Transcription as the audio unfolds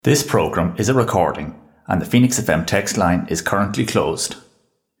This program is a recording and the Phoenix FM text line is currently closed.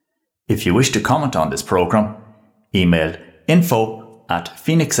 If you wish to comment on this program, email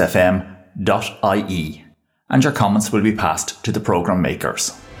info@phoenixfm.ie and your comments will be passed to the program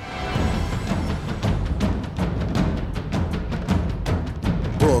makers.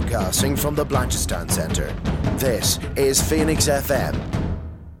 Broadcasting from the Blanchistan Centre, this is Phoenix FM.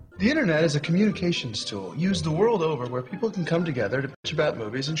 The internet is a communications tool used the world over where people can come together to bitch about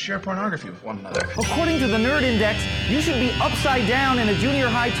movies and share pornography with one another. According to the Nerd Index, you should be upside down in a junior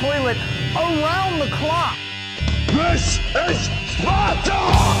high toilet around the clock. This is Sparta!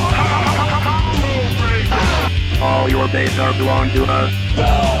 All your days are belong to us.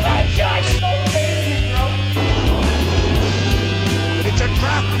 It's a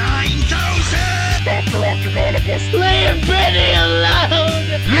trap 9000! Stop the rocket all of us! Leave Benny alone!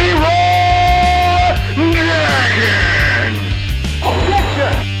 Leroy Dragon!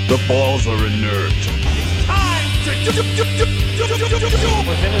 The balls are inert. Time to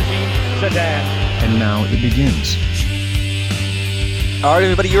Sedan. And now it begins. Alright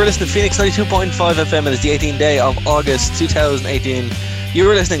everybody, you're listening to Phoenix 92.5 FM and it's the 18th day of August 2018.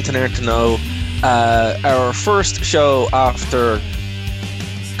 You're listening to Nerd to Know, our first show after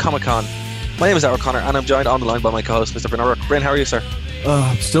Comic-Con. My name is Aaron Connor and I'm joined on the line by my co-host Mr. Bryn O'Rourke. Bryn, how are you, sir?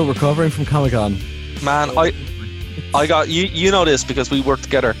 I'm still recovering from Comic-Con. Man, I got, you know this because we worked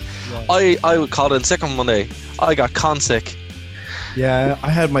together. Yeah. I called in sick on Monday. I got con sick. Yeah, I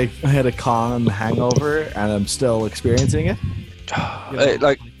had a con hangover and I'm still experiencing it. You know,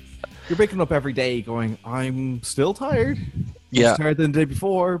 like, you're waking up every day going, I'm still tired. Yeah. I'm tired than the day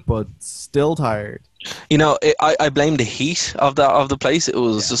before, but still tired. You know, I blame the heat of the place. It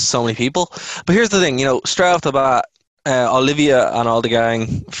was just so many people. But here's the thing, you know, straight off the bat, Olivia and all the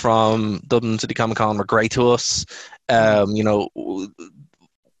gang from Dublin City Comic Con were great to us. You know,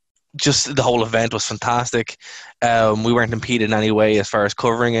 just the whole event was fantastic. We weren't impeded in any way as far as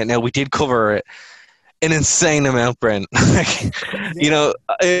covering it. Now, we did cover it an insane amount, Brent. You know,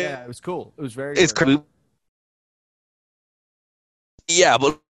 it was cool. It was very. It's cool. Yeah,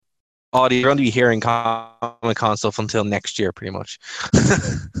 but you're going to be hearing Comic-Con stuff until next year, pretty much.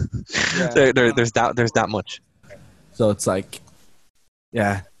 There's that much. So it's like,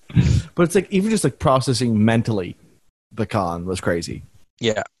 yeah, but it's like even just like processing mentally, the con was crazy.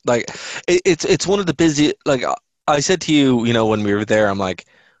 Yeah, like it's one of the busy. Like I said to you, you know, when we were there, I'm like,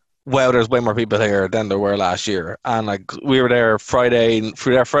 wow, there's way more people here than there were last year. And like we were there Friday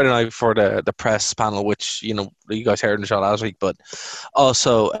night for the press panel, which, you know, you guys heard in the show last week, but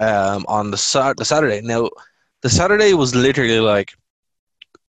also on the Saturday. Now, the Saturday was literally like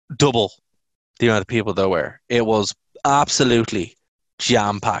double the amount of people there were. It was absolutely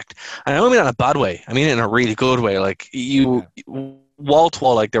jam-packed. And I don't mean in a bad way. I mean in a really good way. Like you wall to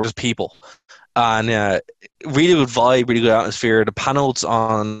wall, like there was people. And really good vibe, really good atmosphere. The panels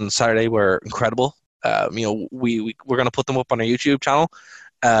on Saturday were incredible. You know, we're going to put them up on our YouTube channel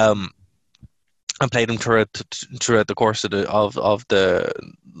and play them throughout the course of the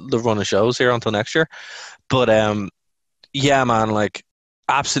run of shows here until next year. But yeah, man, like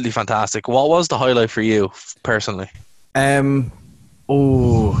absolutely fantastic. What was the highlight for you personally? I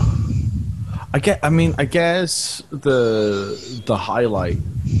guess the highlight,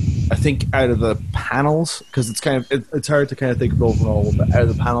 I think out of the panels, because it's hard to kind of think of overall, but out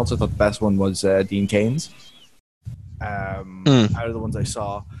of the panels I thought the best one was Dean Cain's. Out of the ones I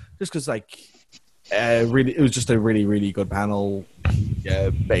saw, just because like really it was just a really, really good panel.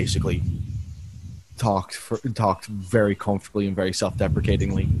 Basically talked very comfortably and very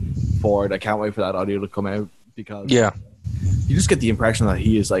self-deprecatingly forward. I can't wait for that audio to come out because you just get the impression that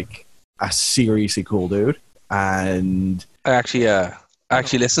he is like a seriously cool dude. And I actually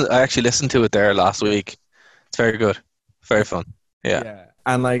listened to it there last week. It's very good, very fun. Yeah.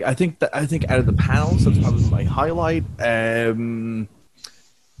 And like I think out of the panels, that's probably my highlight. I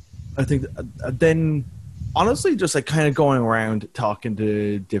think then honestly, just like kind of going around talking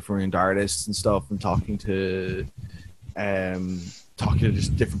to different artists and stuff, and talking to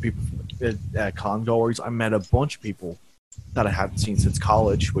just different people, con goers. I met a bunch of people that I hadn't seen since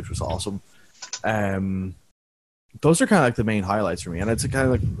college, which was awesome. Those are kind of like the main highlights for me, and it's kind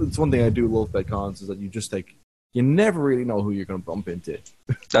of like it's one thing I do love about cons is that you just like you never really know who you're going to bump into.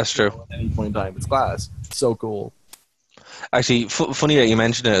 That's true. At any point in time, it's class. It's so cool. Actually, funny that you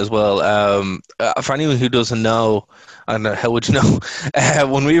mentioned it as well. For anyone who doesn't know, I don't know, how would you know?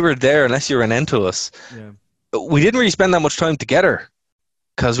 When we were there, unless you ran into us, we didn't really spend that much time together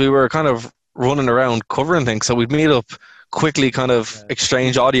because we were kind of running around covering things. So we'd meet up quickly kind of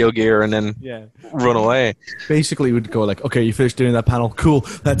exchange audio gear and then run away. Basically, we'd go like, okay, you finished doing that panel, cool,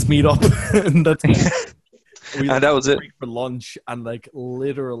 let's meet up. And that's and that was it for lunch. And like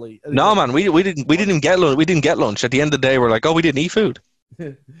literally, no man, we didn't get lunch. At the end of the day, we're like, oh, we didn't eat food.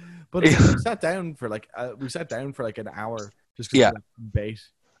 But we sat down for like an hour just because bait.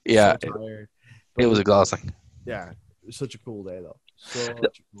 Yeah, so tired. It was exhausting. Yeah, it was such a cool day though.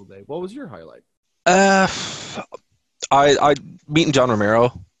 Such a cool day. What was your highlight? I meeting John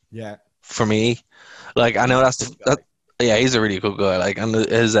Romero. Yeah. For me, like I know yeah, he's a really good guy. Like, and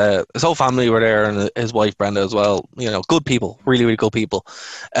his whole family were there, and his wife Brenda as well. You know, good people, really, really good people.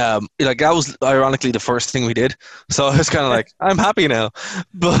 Like that was ironically the first thing we did, so I was kind of like, I'm happy now.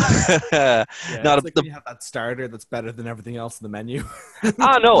 But like when you have that starter that's better than everything else in the menu.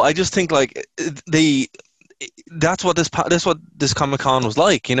 No, I just think like that's what this Comic-Con was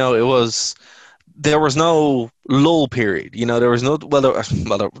like. You know, there was no lull period. You know, there was no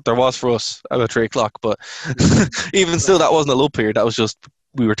there was for us about 3 o'clock, but even still, that wasn't a lull period. That was just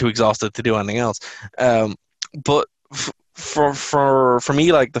we were too exhausted to do anything else. But for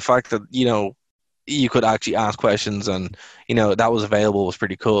me, like the fact that you could actually ask questions and that was available was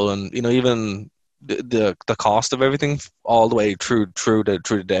pretty cool. And even the cost of everything all the way through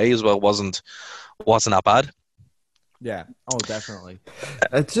the day as well wasn't that bad. Yeah. Oh, definitely.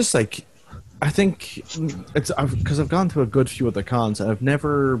 It's just like. I think it's because I've gone to a good few other cons, and I've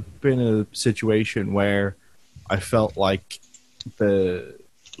never been in a situation where I felt like the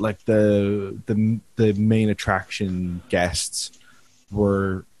main attraction guests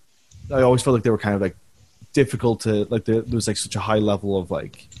were. I always felt like they were kind of like difficult to like. There was like such a high level of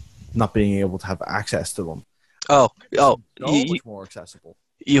like not being able to have access to them. Much more accessible.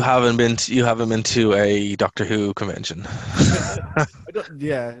 You haven't been to a Doctor Who convention.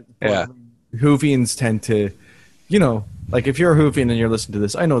 Yeah. Whovians tend to, like if you're a Whovian and you're listening to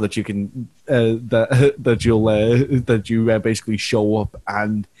this, I know that you can, that you basically show up,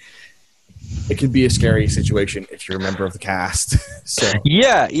 and it can be a scary situation if you're a member of the cast. So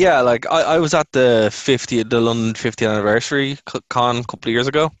yeah. Like I was at the London 50th anniversary con a couple of years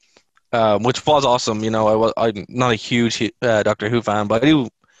ago, which was awesome. I'm not a huge Doctor Who fan, but I do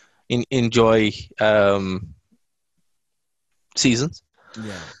enjoy seasons.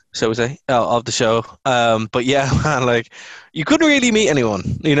 Yeah. Shall we say, of the show. But yeah, man, like you couldn't really meet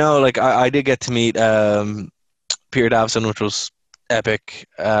anyone, like I did get to meet Peter Davison, which was epic,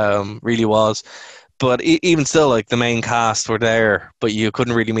 really was. But even still, like the main cast were there, but you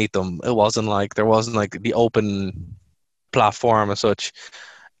couldn't really meet them. It wasn't like there wasn't like the open platform as such.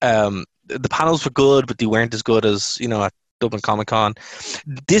 The panels were good, but they weren't as good as, at Dublin Comic Con.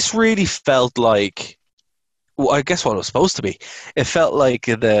 This really felt like, well, I guess what it was supposed to be. It felt like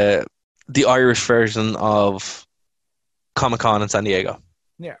the Irish version of Comic-Con in San Diego.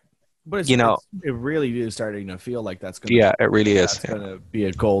 Yeah, but it really is starting to feel like that's going. Yeah, it really is. That's going to be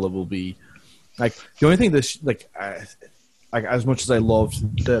a goal that will be like the only thing like as much as I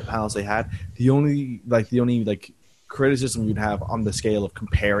loved the panels they had, the only criticism you'd have on the scale of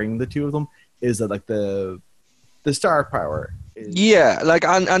comparing the two of them is that like the star power. Yeah, like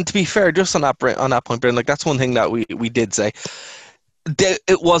and to be fair, just on that point, Brian, like that's one thing that we did say.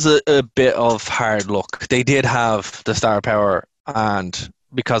 It was a bit of hard luck. They did have the star power, and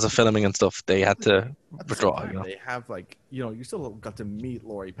because of filming and stuff, they had to withdraw. They have you still got to meet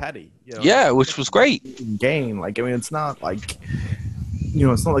Laurie Petty. Yeah, which was great. In game, like I mean, it's not like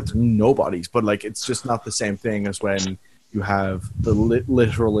it's not like they're nobodies, but like it's just not the same thing as when you have the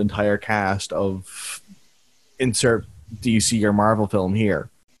literal entire cast of insert DC or Marvel film here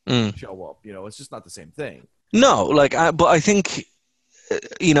show up. It's just not the same thing. No, but I think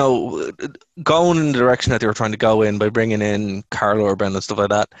going in the direction that they were trying to go in by bringing in Karl Urban and stuff like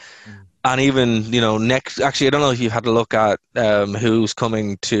that, and even next. Actually, I don't know if you had a look at who's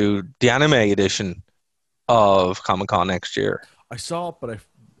coming to the anime edition of Comic-Con next year. I saw it, but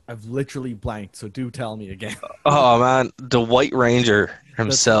I've literally blanked. So do tell me again. Oh man, the White Ranger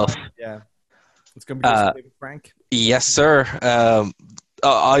himself. Yeah. It's going to be David Frank? Yes, sir.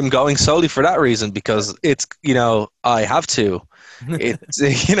 I'm going solely for that reason because it's, I have to.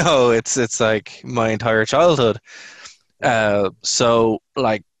 It's, it's like my entire childhood. So,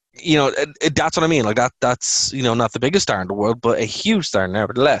 like, that's what I mean. Like, that's, not the biggest star in the world, but a huge star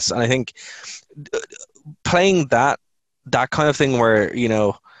nevertheless. And I think playing that kind of thing where,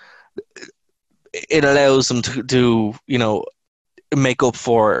 it allows them to make up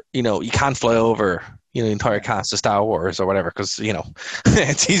for, you can't fly over, the entire cast of Star Wars or whatever, because,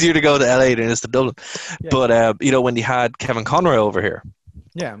 it's easier to go to LA than it is to Dublin. Yeah. But, when you had Kevin Conroy over here,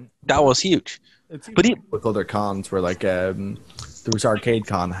 yeah, that was huge. It's But with other cons where like there was Arcade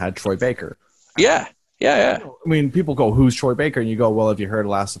Con had Troy Baker. yeah. I mean, people go, "Who's Troy Baker?" And you go, "Well, have you heard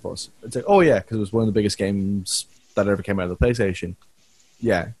of Last of Us?" It's like, "Oh yeah," because it was one of the biggest games that ever came out of the PlayStation.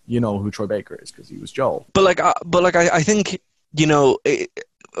 Yeah, you know who Troy Baker is because he was Joel. But I think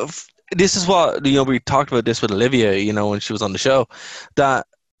this is what we talked about this with Olivia, when she was on the show, that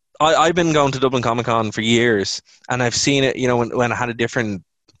I've been going to Dublin Comic Con for years, and I've seen it, when I had a different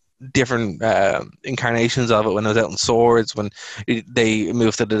incarnations of it, when I was out in Swords, when they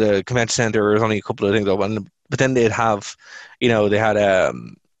moved to the convention center. There was only a couple of things open, but then they'd have,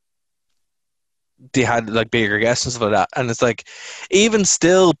 they had like bigger guests and stuff like that, and it's like even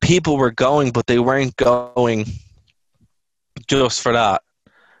still people were going, but they weren't going just for that.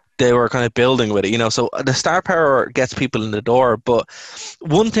 They were kind of building with it, so the star power gets people in the door. But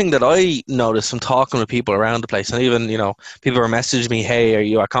one thing that I noticed from talking with people around the place, and even people were messaging me, "Hey, are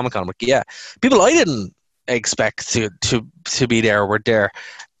you at Comic-Con?" I'm like, yeah. People I didn't expect to be there were there,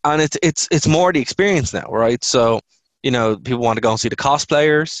 and it's more the experience now, right? So people want to go and see the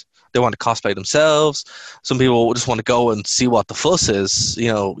cosplayers. They want to cosplay themselves. Some people just want to go and see what the fuss is.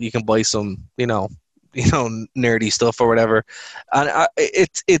 You can buy some nerdy stuff or whatever, and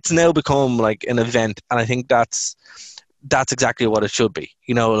it's now become like an event, and I think that's exactly what it should be.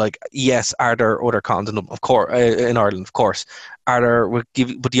 Like, yes, are there other cons of course in Ireland, of course, are there, but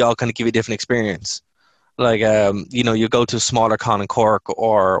they all kind of give you a different experience. Like you go to a smaller con in Cork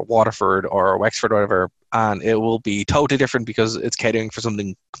or Waterford or Wexford or whatever, and it will be totally different because it's catering for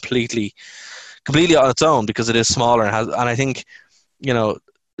something completely on its own, because it is smaller and I think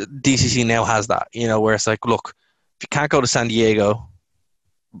DCC now has that, where it's like, look, if you can't go to San Diego,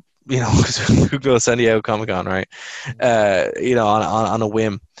 because we go to San Diego Comic Con, right? On a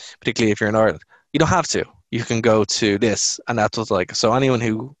whim, particularly if you're in Ireland, you don't have to. You can go to this, and that's what's like. So anyone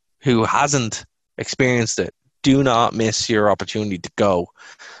who hasn't experienced it, do not miss your opportunity to go.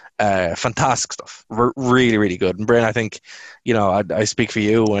 Fantastic stuff, really, really good. And Bryn, I think, I speak for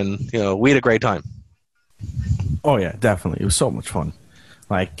you, and we had a great time. Oh yeah, definitely, it was so much fun.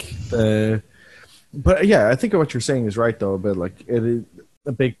 Like, but yeah, I think what you're saying is right though. But like, it is,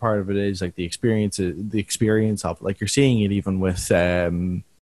 a big part of it is like the experience of, like, you're seeing it even with like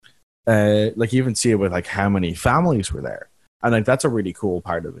you even see it with like how many families were there, and like that's a really cool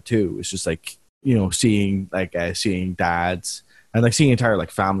part of it too. It's just like seeing dads and like seeing entire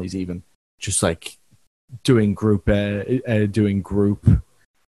like families even just like doing group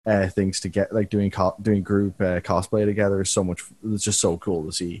things to get like doing group cosplay together is so much. It's just so cool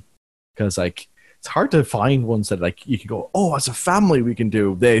to see, because like it's hard to find ones that like you can go, oh, as a family we can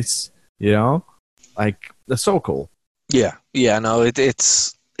do this, like that's so cool. Yeah, no,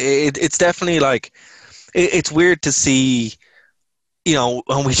 it's definitely like it's weird to see, and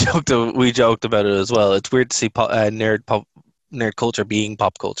we joked about it as well. It's weird to see nerd culture being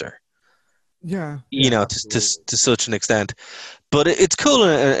pop culture. Yeah, to such an extent. But it's cool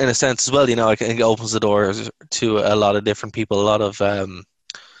in a sense as well, I think it opens the doors to a lot of different people, a lot of entry.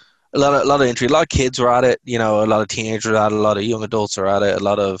 A lot of kids were at it, a lot of teenagers were at it, a lot of young adults are at it, a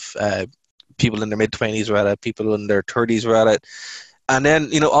lot of people in their mid-20s were at it, people in their 30s were at it, and then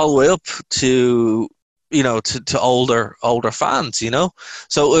all the way up to to older fans.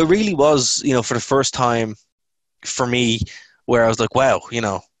 So it really was for the first time for me where I was like, wow,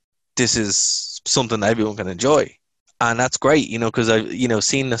 this is something that everyone can enjoy. And that's great, because I've,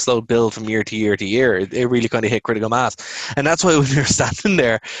 seen the slow build from year to year to year. It really kind of hit critical mass. And that's why when we were standing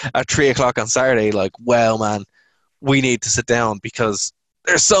there at 3 o'clock on Saturday, like, well, man, we need to sit down because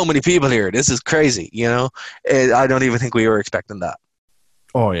there's so many people here. This is crazy, I don't even think we were expecting that.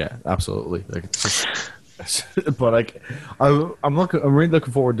 Oh, yeah, absolutely. Like, it's just, but like, I'm really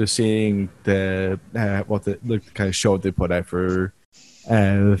looking forward to seeing the kind of show they put out for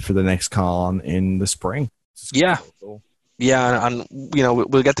the next con in the spring. Yeah. Cool. Yeah, and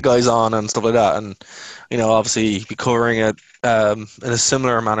we'll get the guys on and stuff like that, and obviously be covering it in a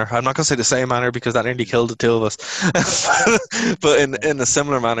similar manner. I'm not going to say the same manner because that nearly killed the two of us, but in a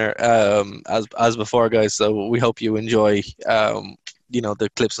similar manner as before, guys. So we hope you enjoy the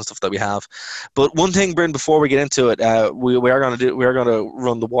clips and stuff that we have. But one thing, Bryn, before we get into it, we are going to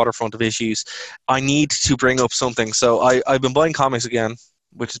run the waterfront of issues. I need to bring up something. So I've been buying comics again,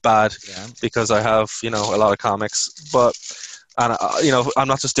 which is bad because I have, a lot of comics, but, and I'm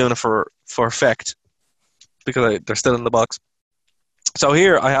not just doing it for effect because they're still in the box. So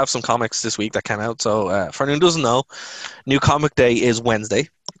here I have some comics this week that came out. So for anyone who doesn't know, New Comic Day is Wednesday.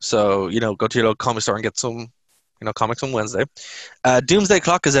 So, go to your local comic store and get some, comics on Wednesday. Doomsday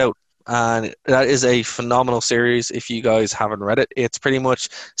Clock is out and that is a phenomenal series. If you guys haven't read it, it's pretty much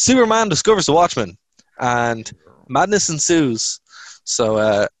Superman discovers the Watchmen, and madness ensues.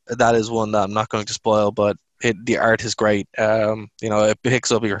 So that is one that I'm not going to spoil, but the art is great. It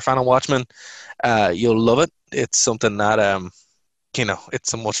picks up. If you're a fan of Watchmen, you'll love it. It's something that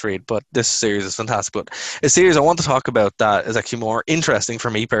it's a must read, but this series is fantastic. But a series I want to talk about that is actually more interesting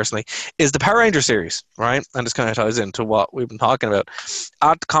for me personally is the Power Ranger series, right? And this kind of ties into what we've been talking about.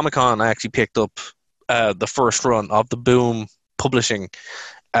 At Comic-Con, I actually picked up the first run of the Boom Publishing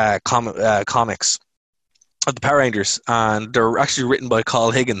comics of the Power Rangers, and they're actually written by Kyle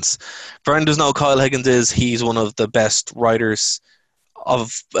Higgins. For anyone who doesn't know who Kyle Higgins is, he's one of the best writers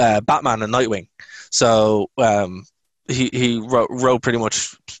of Batman and Nightwing. So he wrote pretty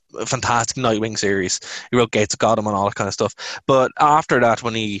much a fantastic Nightwing series. He wrote Gates of Gotham and all that kind of stuff. But after that,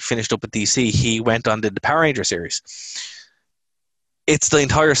 when he finished up with DC, he went on to the Power Ranger series. It's the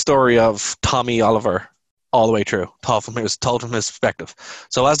entire story of Tommy Oliver all the way through, told from his perspective.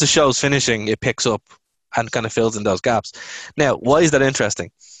 So as the show's finishing, it picks up and kind of fills in those gaps. Now, why is that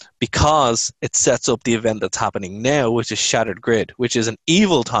interesting? Because it sets up the event that's happening now, which is Shattered Grid, which is an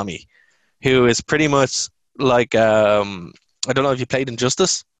evil Tommy who is pretty much like, I don't know if you played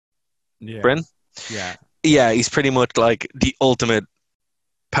Injustice, Bryn? Yeah. Yeah, he's pretty much like the ultimate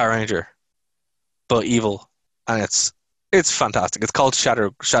Power Ranger, but evil. And it's fantastic. It's called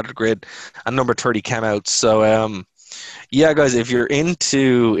Shattered Grid, and number 30 came out. So, yeah, guys, if you're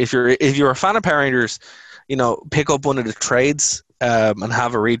a fan of Power Rangers, pick up one of the trades and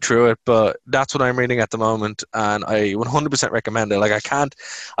have a read through it. But that's what I'm reading at the moment, and I 100% recommend it. Like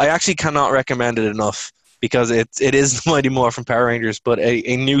I actually cannot recommend it enough because it is Mighty Morphin Power Rangers, but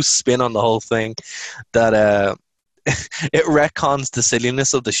a new spin on the whole thing that it retcons the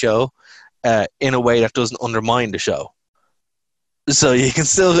silliness of the show in a way that doesn't undermine the show. So you can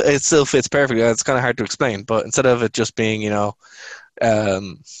it still fits perfectly. It's kind of hard to explain, but instead of it just being, we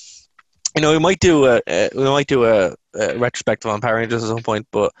might do a retrospective on Power Rangers at some point.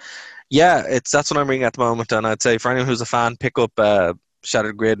 But yeah, that's what I'm reading at the moment, and I'd say for anyone who's a fan, pick up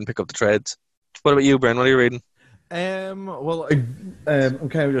Shattered Grid and pick up the trades. What about you, Brian? What are you reading? Well, I'm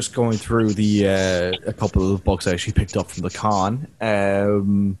kind of just going through a couple of books I actually picked up from the con.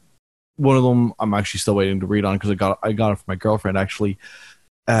 One of them I'm actually still waiting to read on because I got it from my girlfriend actually.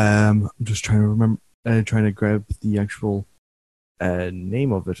 I'm just trying to remember, trying to grab the actual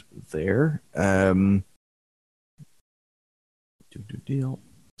name of it there.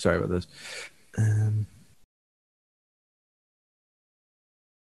 Sorry about this.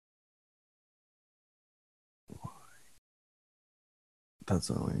 That's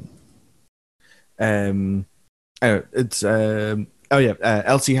annoying. It's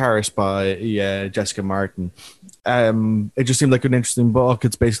Elsie Harris by Jessica Martin. It just seemed like an interesting book.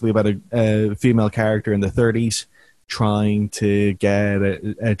 It's basically about a female character in the 30s trying to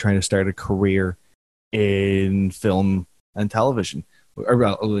trying to start a career in film and television,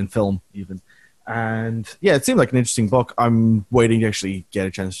 or in film even. And yeah, it seemed like an interesting book. I'm waiting to actually get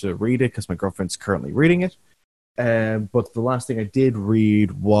a chance to read it because my girlfriend's currently reading it. But the last thing I did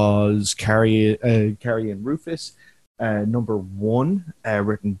read was Carrie and Rufus, number 1,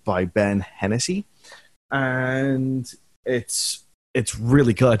 written by Ben Hennessy, and it's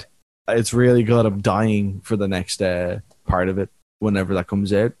really good. It's really good. I'm dying for the next part of it whenever that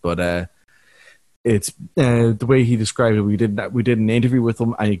comes out. But it's the way he described it. We did an interview with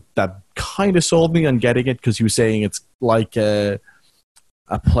him. That kind of sold me on getting it because he was saying it's like a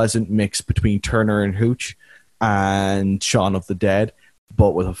pleasant mix between Turner and Hooch and Shaun of the Dead,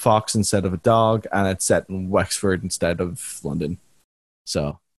 but with a fox instead of a dog, and it's set in Wexford instead of London.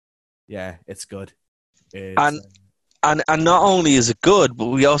 So, yeah, it's good. And not only is it good, but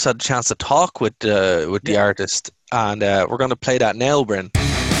we also had a chance to talk with the artist, and we're going to play that now, Bryn.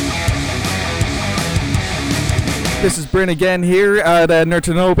 This is Bryn again here at Nerd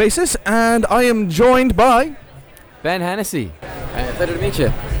to Know Basis, and I am joined by Ben Hennessy. Pleasure to meet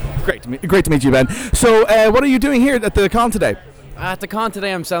you. Great to meet you, Ben. So, what are you doing here at the con today? At the con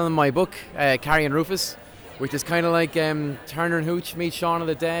today, I'm selling my book, Carrie and Rufus, which is kind of like Turner and Hooch meet Shaun of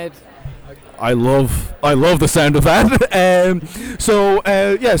the Dead. I love the sound of that. So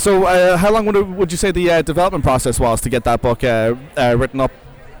how long would you say the development process was to get that book written up?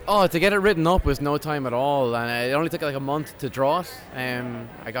 Oh, to get it written up was no time at all, and it only took like a month to draw it.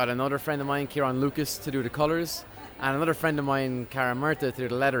 I got another friend of mine, Kieran Lucas, to do the colours, and another friend of mine, Cara Murta, to do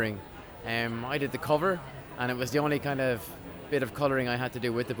the lettering. I did the cover, and it was the only kind of bit of colouring I had to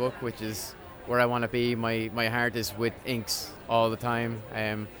do with the book, which is where I want to be. My heart is with inks all the time.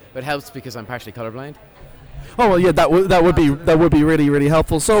 But it helps because I'm partially colourblind. Oh well, yeah, that would be really, really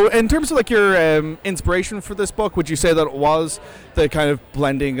helpful. So, in terms of like your inspiration for this book, would you say that it was the kind of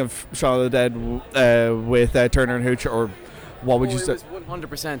blending of Shaun of the Dead with Turner and Hooch, or what would you say? It was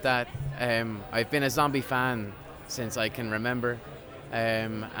 100% that. I've been a zombie fan since I can remember,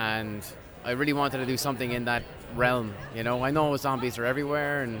 and I really wanted to do something in that realm. You know, I know zombies are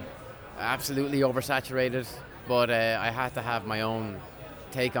everywhere and absolutely oversaturated, but I had to have my own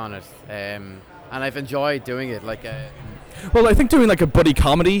take on it. And I've enjoyed doing it. Well, I think doing like a buddy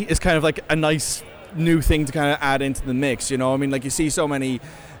comedy is kind of like a nice new thing to kind of add into the mix. You know, I mean, like you see so many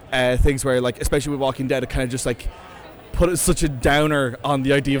things where, like, especially with Walking Dead, it kind of just like put such a downer on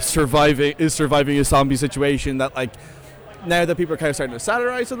the idea of surviving a zombie situation that, like, now that people are kind of starting to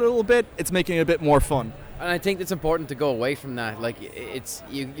satirize it a little bit, it's making it a bit more fun. And I think it's important to go away from that. Like,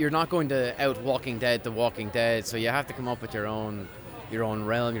 you're not going to out Walking Dead The Walking Dead, so you have to come up with your own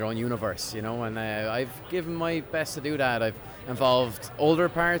realm, your own universe, you know. And I've given my best to do that. I've involved older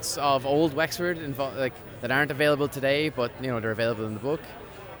parts of old Wexford, that aren't available today, but you know they're available in the book,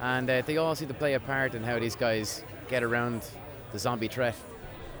 and they all seem to play a part in how these guys get around the zombie threat.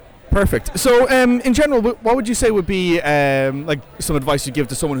 Perfect. So, in general, what would you say would be like some advice you give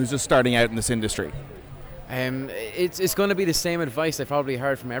to someone who's just starting out in this industry? It's going to be the same advice I probably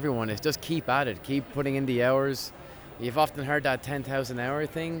heard from everyone. Is just keep at it, keep putting in the hours. You've often heard that 10,000 hour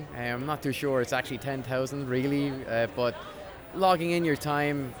thing. I'm not too sure it's actually 10,000 really, but logging in your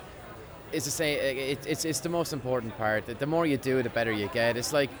time is the same. It's the most important part. The more you do, the better you get.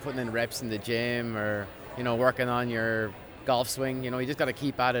 It's like putting in reps in the gym, or you know, working on your golf swing. You know, you just got to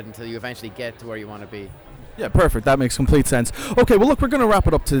keep at it until you eventually get to where you want to be. Yeah, perfect. That makes complete sense. Okay, well, look, we're going to wrap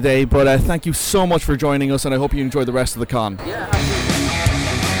it up today, but thank you so much for joining us, and I hope you enjoy the rest of the con. Yeah, absolutely.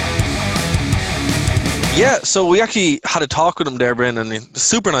 Yeah, so we actually had a talk with him there, Brendan. He's a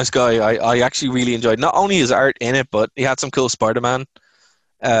super nice guy. I actually really enjoyed not only his art in it, but he had some cool Spider-Man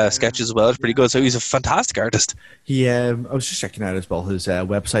sketches as well. It's pretty good. So he's a fantastic artist. I was just checking out as well his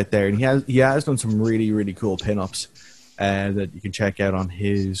website there, and he has done some really, really cool pin-ups that you can check out on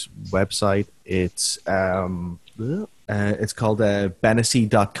his website. It's called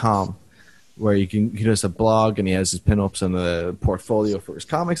Benesy.com, where he does a blog, and he has his pin-ups and a portfolio for his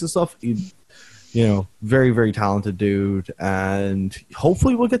comics and stuff. You know, very, very talented dude, and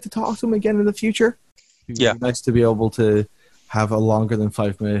hopefully we'll get to talk to him again in the future. Yeah, nice to be able to have a longer than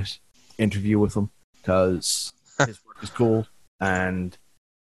 5-minute interview with him, because his work is cool, and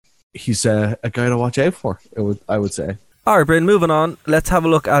he's a guy to watch out for, I would say. All right, Bryn, moving on. Let's have a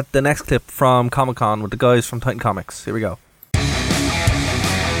look at the next clip from Comic-Con with the guys from Titan Comics. Here we go.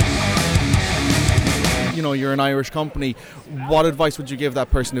 You know, you're an Irish company. What advice would you give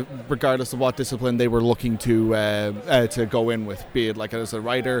that person, regardless of what discipline they were looking to go in with, be it like as a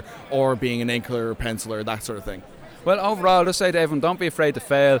writer or being an inker or penciler, that sort of thing? Well, overall, just say to everyone, don't be afraid to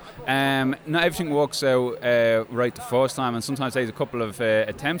fail. Not everything works out right the first time, and sometimes it takes a couple of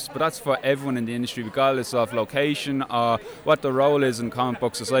attempts, but that's for everyone in the industry, regardless of location or what the role is in comic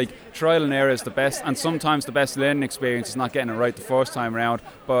books. It's like trial and error is the best, and sometimes the best learning experience is not getting it right the first time around,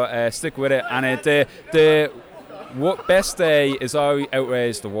 but stick with it. And the best day is always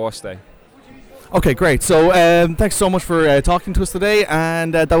outweighs the worst day. Okay, great. So thanks so much for talking to us today,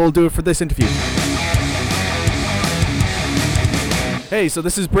 and that will do it for this interview. Hey, so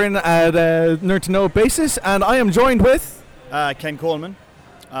this is Bryn at Nerd to Know Basis, and I am joined with Ken Coleman.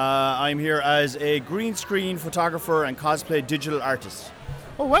 I'm here as a green screen photographer and cosplay digital artist.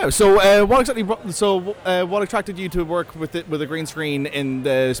 Oh wow! So what attracted you to work with a green screen in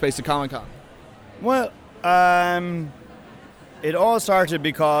the space of Comic-Con? Well, it all started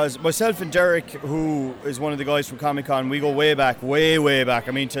because myself and Derek, who is one of the guys from Comic-Con, we go way back. I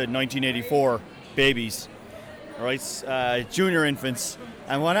mean, to 1984, babies. Right, junior infants.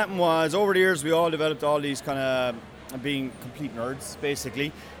 And what happened was, over the years, we all developed all these kind of being complete nerds,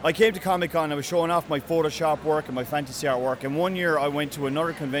 basically. I came to Comic-Con, I was showing off my Photoshop work and my fantasy art work, and one year I went to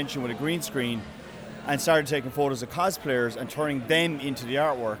another convention with a green screen and started taking photos of cosplayers and turning them into the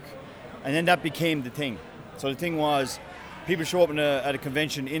artwork. And then that became the thing. So the thing was, people show up at a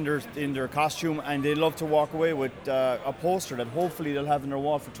convention in their costume, and they love to walk away with a poster that hopefully they'll have on their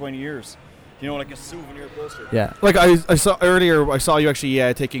wall for 20 years. You know, like a souvenir poster. Yeah. Like I saw earlier, I saw you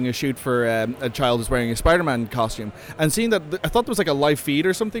actually taking a shoot for a child who's wearing a Spider-Man costume, and seeing that, I thought there was like a live feed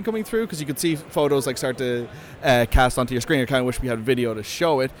or something coming through, because you could see photos like start to cast onto your screen. I kind of wish we had video to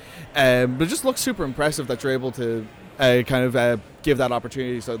show it, but it just looks super impressive that you're able to give that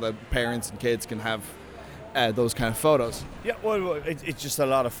opportunity so that parents and kids can have those kind of photos. Yeah, well, it's just a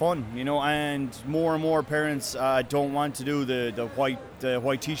lot of fun, you know, and more parents don't want to do the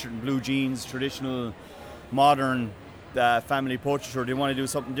white t-shirt and blue jeans traditional modern family portrait, or they want to do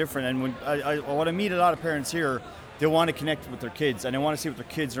something different. And when I meet a lot of parents here, they want to connect with their kids and they want to see what their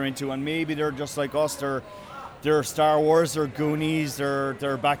kids are into, and maybe they're just like us, they're Star Wars, they're Goonies,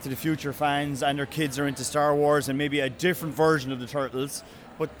 they're Back to the Future fans, and their kids are into Star Wars and maybe a different version of the Turtles,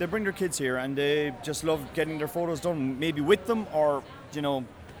 but they bring their kids here and they just love getting their photos done, maybe with them, or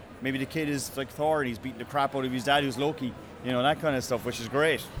maybe the kid is like Thor and he's beating the crap out of his dad who's Loki, that kind of stuff, which is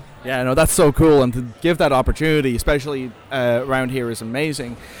great. Yeah, no, that's so cool, and to give that opportunity, especially around here, is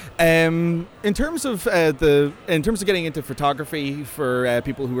amazing. In terms of getting into photography for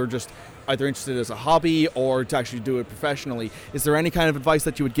people who are just either interested as a hobby or to actually do it professionally, is there any kind of advice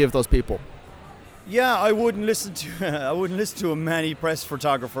that you would give those people? Yeah, I wouldn't listen to many press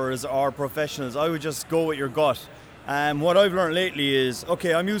photographers or professionals. I would just go with your gut. What I've learned lately is,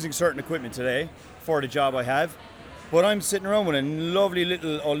 okay, I'm using certain equipment today for the job I have, but I'm sitting around with a lovely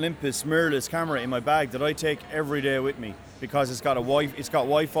little Olympus mirrorless camera in my bag that I take every day with me because it's got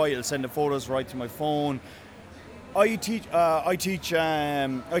Wi-Fi. It'll send the photos right to my phone. I teach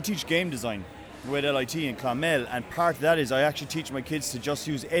game design with LIT in Clonmel, and part of that is I actually teach my kids to just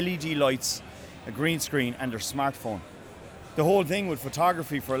use LED lights, a green screen, and their smartphone. The whole thing with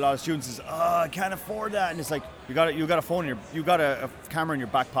photography for a lot of students is, I can't afford that, and it's like you got a camera in your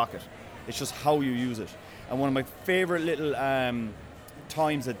back pocket. It's just how you use it. And one of my favorite little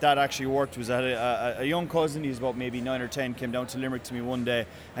times that actually worked was I had a young cousin, he was about maybe 9 or 10, came down to Limerick to me one day,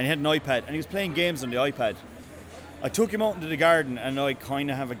 and he had an iPad, and he was playing games on the iPad. I took him out into the garden, and I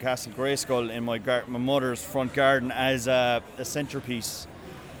kind of have a Castle Grayskull in my mother's front garden as a centerpiece.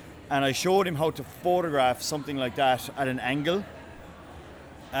 And I showed him how to photograph something like that at an angle.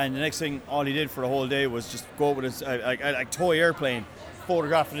 And the next thing, all he did for the whole day was just go with his toy airplane,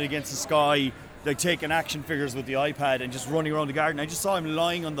 photographing it against the sky, like taking action figures with the iPad and just running around the garden. I just saw him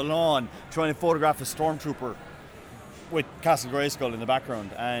lying on the lawn trying to photograph a stormtrooper with Castle Grayskull in the background.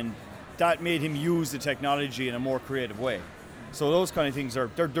 And that made him use the technology in a more creative way. So those kind of things they're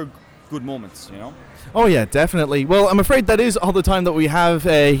good moments, Oh yeah, definitely. Well, I'm afraid that is all the time that we have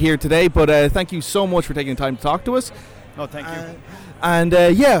here today, but thank you so much for taking the time to talk to us. Oh, thank you. And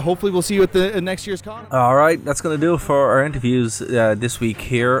hopefully we'll see you at the next year's con. All right, that's going to do it for our interviews this week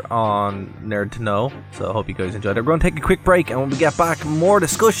here on Nerd to Know. So I hope you guys enjoyed it. We're going to take a quick break, and when we get back, more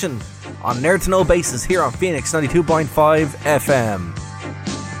discussion on Nerd to Know basis here on Phoenix 92.5 FM.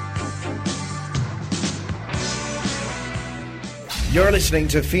 You're listening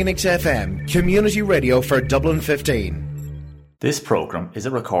to Phoenix FM, community radio for Dublin 15. This programme is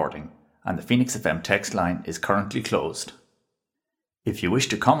a recording, and the Phoenix FM text line is currently closed. If you wish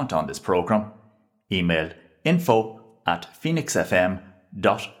to comment on this programme, email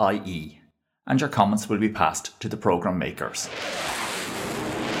info@phoenixfm.ie, and your comments will be passed to the programme makers.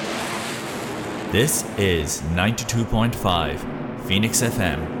 This is 92.5 Phoenix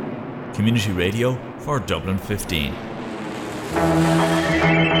FM, community radio for Dublin 15.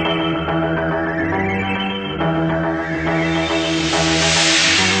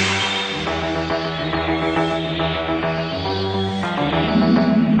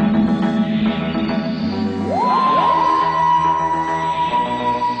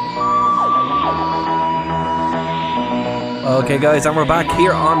 Okay guys, and we're back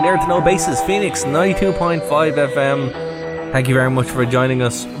here on Nerd to Know basis, Phoenix 92.5 FM. Thank you very much for joining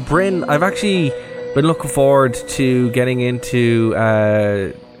us. Bryn, I've actually been looking forward to getting into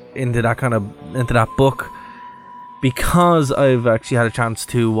that book because I've actually had a chance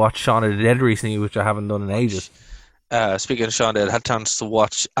to watch Shaun of the Dead recently, which I haven't done in ages. Speaking of Shaun of the Dead, I had a chance to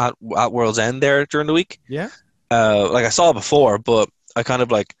watch at World's End there during the week. Yeah. I saw it before, but I kind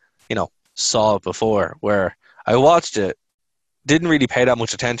of saw it before, where I watched it, didn't really pay that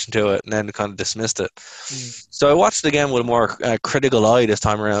much attention to it, and then kind of dismissed it. So I watched it again with a more critical eye this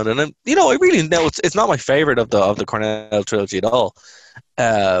time around, and I really know it's not my favorite of the Cornell trilogy at all,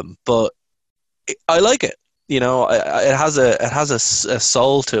 but I like it. It has a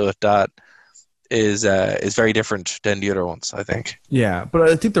soul to it that is very different than the other ones, I think. Yeah, but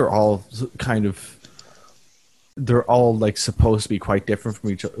I think they're all supposed to be quite different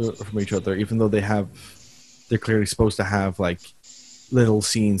from each other, even though they're clearly supposed to have little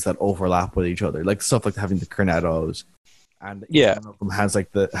scenes that overlap with each other, like stuff like having the cornettos, and one of them has a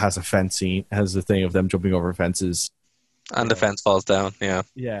fence scene, has the thing of them jumping over fences, and the fence falls down.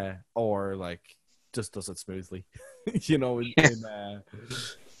 Or just does it smoothly, in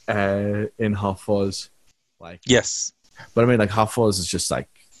Hot Fuzz, yes. But I mean, Hot Fuzz is just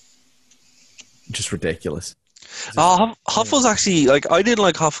ridiculous. Hot Fuzz actually, I didn't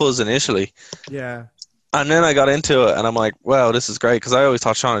like Hot Fuzz initially. Yeah. And then I got into it, and I'm like, wow, this is great, because I always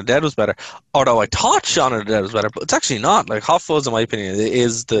thought Shaun of the Dead was better. Although I thought Shaun of the Dead was better, but it's actually not. Like, Hot Fuzz, in my opinion,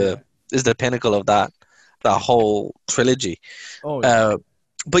 is the pinnacle of that whole trilogy. Oh, yeah.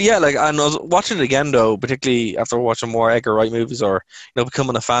 But yeah, like, and I was watching it again, though, particularly after watching more Edgar Wright movies, or, you know,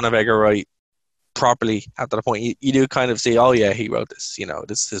 becoming a fan of Edgar Wright properly at that point. You do kind of see, oh yeah, he wrote this, you know,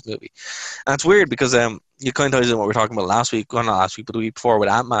 this is his movie. And it's weird because you kind of ties in what we were talking about last week, well, not last week, but the week before with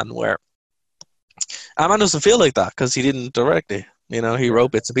Ant-Man, where Ant-Man doesn't feel like that because he didn't direct it. You know, he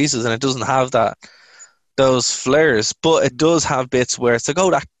wrote bits and pieces, and it doesn't have those flares, but it does have bits where it's like, oh,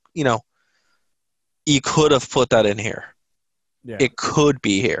 that, you know, you could have put that in here. Yeah. It could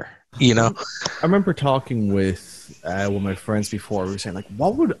be here, you know. I remember talking with one of my friends before. We were saying, like,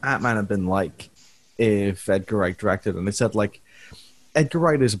 what would Ant-Man have been like if Edgar Wright directed? And they said, like, Edgar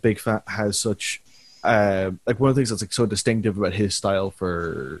Wright is a big fan, has such like, one of the things that's like so distinctive about his style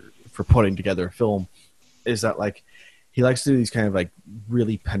for putting together a film is that, like, he likes to do these kind of like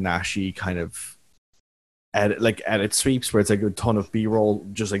really panache kind of edit sweeps where it's like a ton of B-roll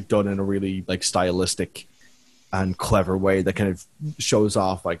just like done in a really like stylistic and clever way that kind of shows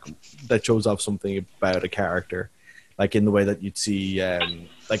off something about a character, like in the way that you'd see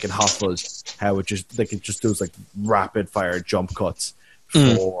like in Hot Fuzz, how it just does like rapid fire jump cuts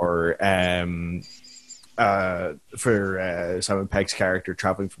for Simon Pegg's character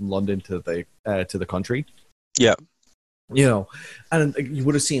traveling from London to the country. Yeah, you know, and you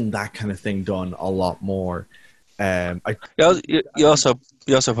would have seen that kind of thing done a lot more. You also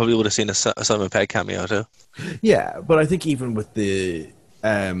probably would have seen a Simon Pegg cameo too. Yeah, but I think even with the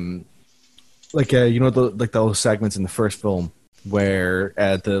you know, those segments in the first film where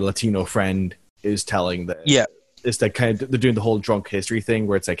the Latino friend is telling it's like kind of they're doing the whole drunk history thing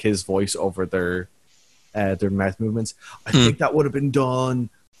where it's like his voice over their mouth movements. I think that would have been done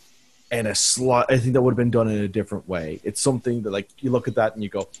in I think that would have been done in a different way. It's something that, like, you look at that and you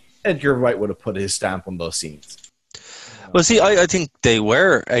go, Edgar Wright would have put his stamp on those scenes. Well, see, I think they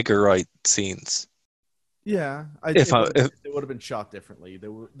were Edgar Wright scenes. Yeah, they would have been shot differently. They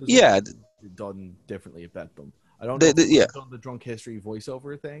were done differently about them. I don't know if they've done the drunk history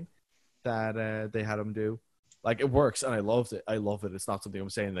voiceover thing that they had him do. Like, it works, and I loved it. I love it. It's not something I'm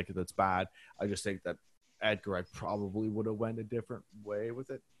saying like that's bad. I just think that Edgar Wright probably would have went a different way with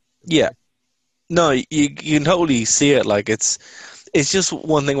it. Yeah. No, you can totally see it. Like, it's just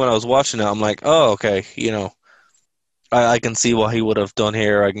one thing when I was watching it, I'm like, oh, okay, you know, I can see what he would have done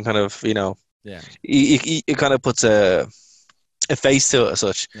here. I can kind of, you know, it kind of puts a face to it as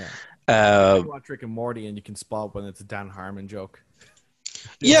such. Yeah. You watch Rick and Morty and you can spot when it's a Dan Harmon joke.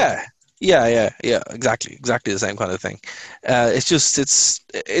 Yeah, exactly the same kind of thing. It's just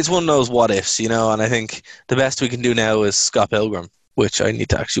it's one of those what ifs, you know. And I think the best we can do now is Scott Pilgrim, which I need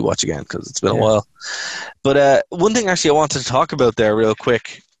to actually watch again because it's been a while. But one thing actually I wanted to talk about there real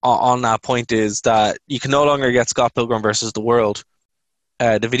quick on that point is that you can no longer get Scott Pilgrim versus the World,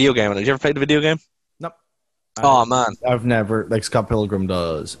 the video game. Did you ever play the video game? Nope. Oh man, I've never, like, Scott Pilgrim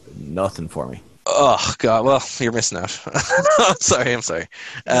does nothing for me. Oh god, well, you're missing out. I'm sorry.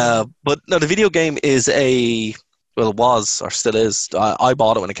 But no, the video game is it was or still is. I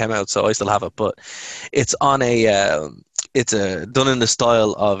bought it when it came out, so I still have it. But it's on it's done in the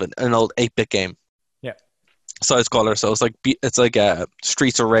style of an old 8-bit game. Yeah. Side scroller, so it's like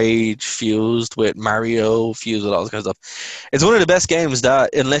Streets of Rage fused with Mario, fused with all this kind of stuff. It's one of the best games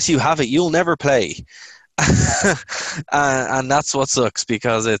that, unless you have it, you'll never play. And that's what sucks,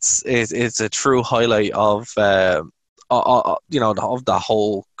 because it's a true highlight of you know, of the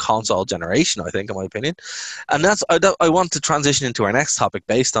whole console generation, I think, in my opinion. And I want to transition into our next topic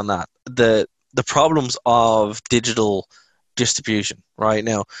based on that, the problems of digital distribution right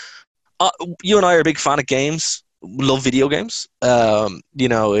now. You and I are a big fan of games, love video games. You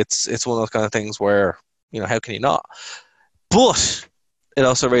know, it's one of those kind of things where, you know, how can you not? But it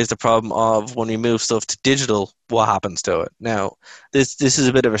also raised the problem of when we move stuff to digital, what happens to it? Now, this is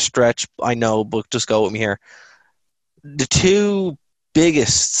a bit of a stretch, I know, but just go with me here. The two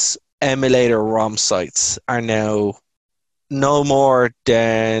biggest emulator ROM sites are now no more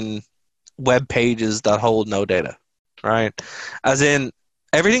than web pages that hold no data, right? As in,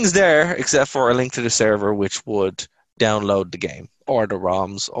 everything's there except for a link to the server which would download the game or the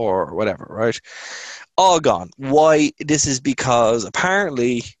ROMs or whatever, right? All gone. Why? This is because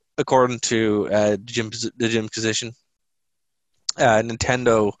apparently, according to the Jim Position,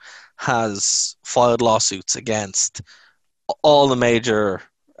 Nintendo has filed lawsuits against all the major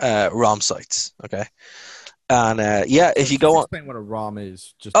ROM sites. Okay, and if you go on, explain what a ROM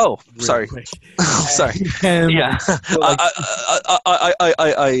is. Just sorry, quick. sorry. Yeah,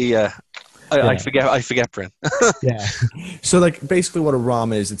 I forget, Bryn. Yeah. So like basically what a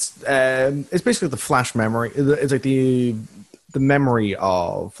ROM is, it's basically the flash memory. It's like the memory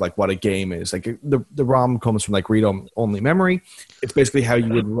of like what a game is. Like the ROM comes from like read-only memory. It's basically how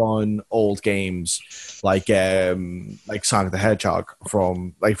you would run old games like Sonic the Hedgehog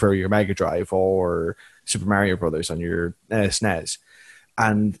from like for your Mega Drive or Super Mario Brothers on your SNES.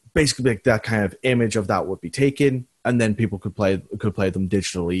 And basically like that kind of image of that would be taken, and then people could play them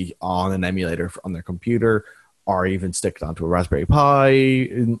digitally on an emulator on their computer, or even stick it onto a Raspberry Pi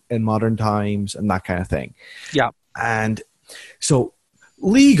in modern times and that kind of thing. Yeah. And so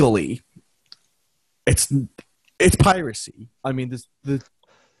legally, it's piracy. I mean,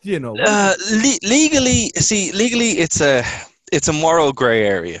 legally, it's a moral gray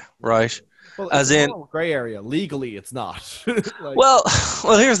area, right? Well, it's a moral gray area. Legally, it's not. Well,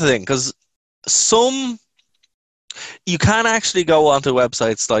 here's the thing, because you can actually go onto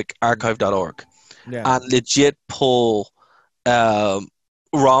websites like archive.org and legit pull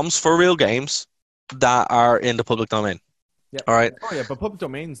ROMs for real games that are in the public domain. Yeah. All right. Oh yeah, but public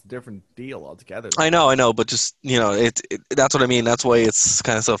domain's a different deal altogether. I know, but just that's what I mean. That's why it's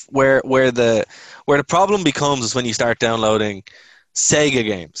kind of stuff where the problem becomes is when you start downloading Sega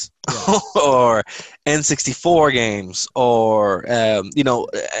games or N64 games or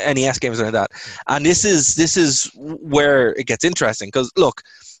NES games like that. And this is where it gets interesting, because look,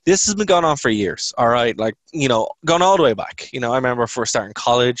 this has been going on for years. All right, like gone all the way back. I remember first starting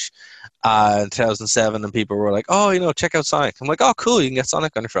college in 2007, and people were like, "Oh, check out Sonic." I'm like, "Oh, cool! You can get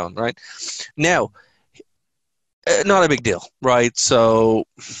Sonic on your phone." Right now, not a big deal, right? So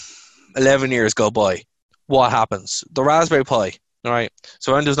 11 years go by. What happens? The Raspberry Pi. All right.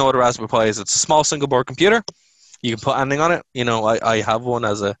 So everyone doesn't know what a Raspberry Pi is. It's a small single board computer. You can put anything on it. I have one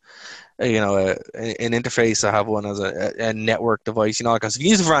as an interface. I have one as a network device. Because you can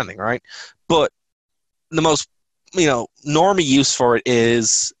use it for anything, right? But the most normie use for it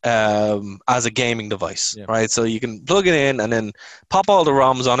is as a gaming device, right? So you can plug it in and then pop all the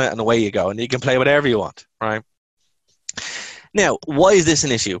ROMs on it, and away you go, and you can play whatever you want, right? Now, why is this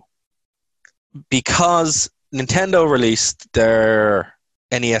an issue? Because Nintendo released their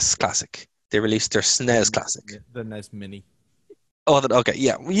NES Classic. They released their SNES Classic. The NES Mini. Oh, okay,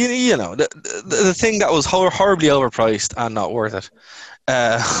 yeah. The thing that was horribly overpriced and not worth it.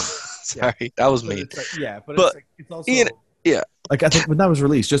 Sorry, that was me. But it's also like I think when that was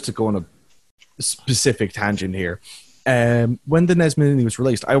released, just to go on a specific tangent here, when the NES Mini was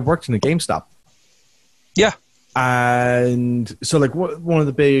released, I worked in a GameStop. Yeah. And so like one of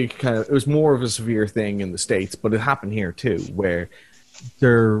the big it was more of a severe thing in the States, but it happened here too, where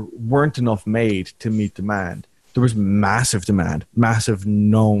there weren't enough made to meet demand. There was massive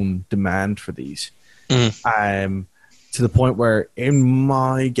known demand for these. To the point where in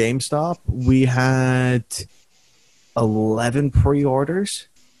my GameStop, we had 11 pre-orders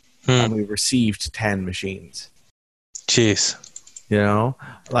and we received 10 machines. Jeez.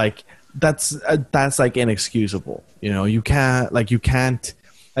 Like that's like inexcusable. You can't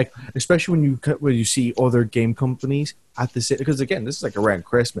especially when you see other game companies at the because again, this is like around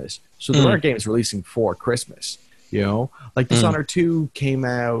Christmas, so there are games releasing for Christmas. Like Dishonored 2 came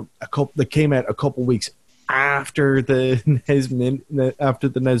out a couple weeks after the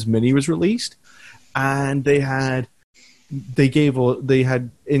NES Mini was released, and they had in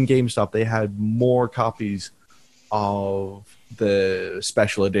GameStop they had more copies of the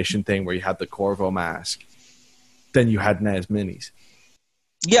special edition thing where you had the Corvo mask than you had NES Minis.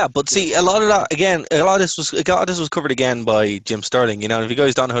 Yeah, but see, a lot of this was covered again by Jim Sterling. If you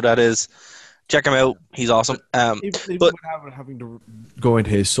guys don't know who that is, check him out. He's awesome. Even without having to go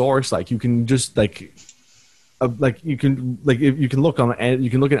into his source, like you can just you can look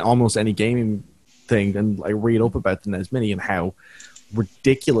at almost any gaming thing and like read up about the NES Mini and how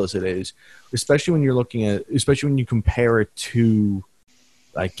ridiculous it is, especially when you compare it to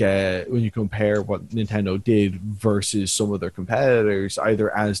when you compare what Nintendo did versus some of their competitors, either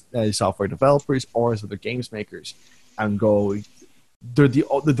as software developers or as other games makers, and go, they're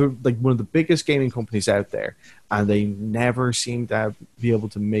like one of the biggest gaming companies out there, and they never seem to be able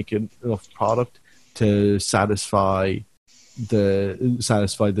to make enough product to satisfy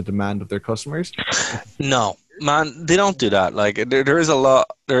the demand of their customers. No, man, they don't do that. Like there is a lot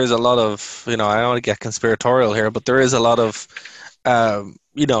of I don't want to get conspiratorial here, but there is a lot of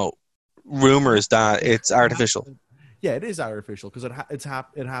rumors that it's artificial. Yeah, it is artificial because it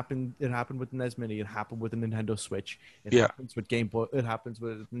happened with the NES Mini. It happened with the Nintendo Switch. It happens with Game Boy. It happens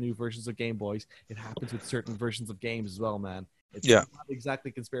with new versions of Game Boys. It happens with certain versions of games as well, man. It's not exactly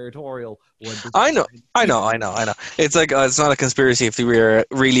conspiratorial. I know. It's like it's not a conspiracy if they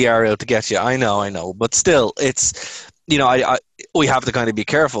really are out to get you. I know, but still, it's we have to kind of be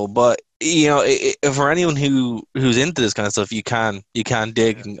careful. But for anyone who's into this kind of stuff, you can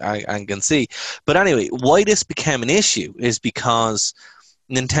dig and can see. But anyway, why this became an issue is because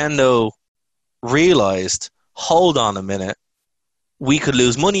Nintendo realized, hold on a minute, we could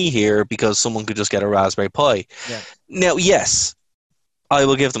lose money here because someone could just get a Raspberry Pi. Yeah. Now, yes, I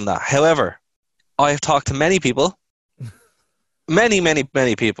will give them that. However, I have talked to many people, many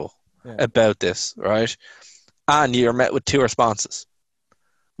people about this, right? And you're met with two responses.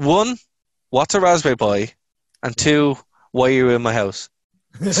 One, what's a Raspberry Pi? And two, why are you in my house?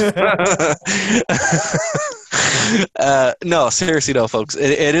 No, seriously though, folks.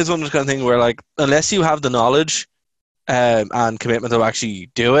 It is one of those kind of things where, like, unless you have the knowledge and commitment to actually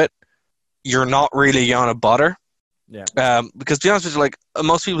do it, you're not really going to bother. Yeah. Because to be honest with you, like,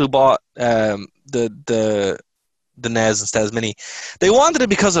 most people who bought the NES and SNES Mini, they wanted it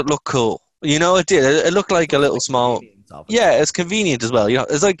because it looked cool. It did. It looked like a little small. Yeah, it's convenient as well.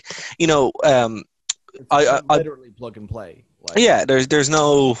 It's like, I literally plug and play. Yeah, there's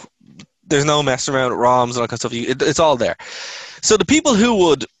no messing around with ROMs and all that kind of stuff. It's all there. So the people who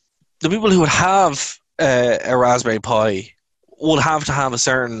would have a Raspberry Pi would have to have a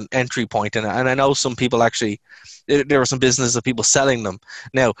certain entry point in it. And I know some people actually, there were some businesses of people selling them.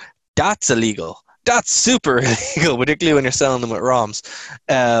 Now, that's illegal. That's super illegal, particularly when you're selling them with ROMs.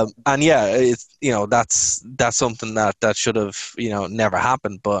 And yeah, it's that's something that should have never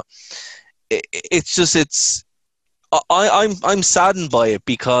happened. But I'm saddened by it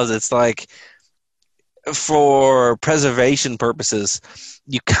because it's like, for preservation purposes,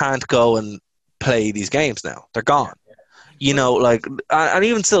 you can't go and play these games now. They're gone. Like, and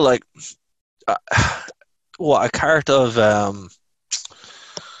even still, like, a cart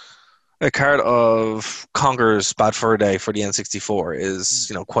of Conker's Bad Fur Day for the N64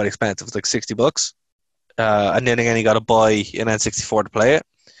 is quite expensive. It's like $60, and then again you got to buy an N64 to play it.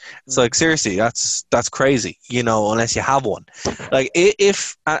 It's like, seriously, that's crazy. Unless you have one. Like,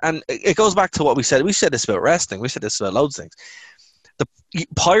 if and it goes back to what we said. We said this about wrestling. We said this about loads of things. The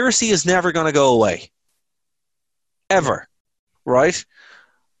piracy is never going to go away, ever. Right?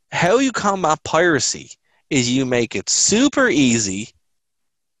 How you combat piracy is you make it super easy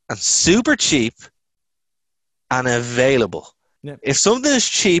and super cheap and available. Yep. If something is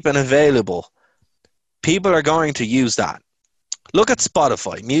cheap and available, people are going to use that. Look at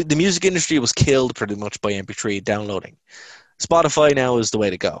Spotify. The music industry was killed pretty much by MP3 downloading. Spotify now is the way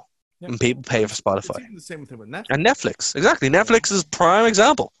to go. Yep. And people pay for Spotify. It's the same thing with Netflix. And Netflix. Exactly. Netflix is prime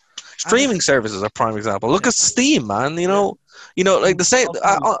example. Streaming services are prime example. Look at Steam, man. Like the same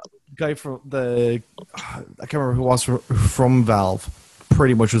guy from I can't remember who was from Valve.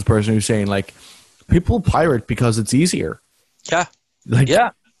 Pretty much was the person who's saying, like, people pirate because it's easier. Yeah. Like,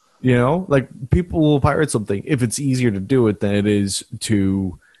 yeah. Like, people will pirate something if it's easier to do it than it is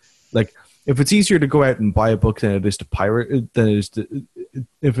to, like, if it's easier to go out and buy a book than it is to pirate it,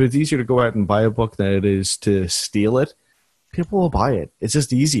 if it's easier to go out and buy a book than it is to steal it, people will buy it. It's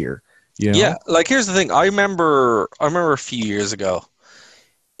just easier. Yeah, like, here's the thing. I remember a few years ago,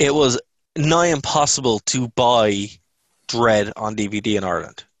 it was nigh impossible to buy Dread on DVD in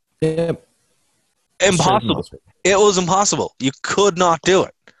Ireland. Yeah. Impossible. It was impossible. You could not do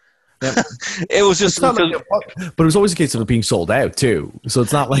it. Yep. It was just but it was always a case of it being sold out too. So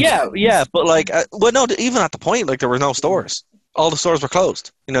it's not like but like, no, even at the point, like, there were no stores. All the stores were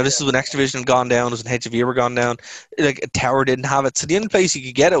closed. This is when Activision had gone down. It was when HV were gone down. Like, Tower didn't have it, so the only place you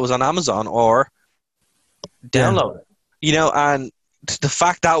could get it was on Amazon or download it. And the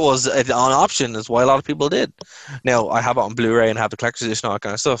fact that was an option is why a lot of people did. Now, I have it on Blu-ray and have the collector's edition and all that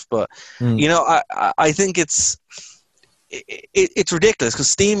kind of stuff, but I think it's ridiculous because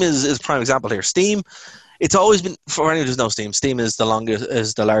Steam is a prime example here. Steam, it's always been, for anyone who doesn't know Steam is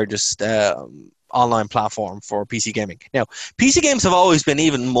the largest online platform for PC gaming. Now, PC games have always been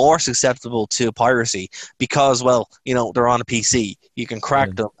even more susceptible to piracy because, well, they're on a PC. You can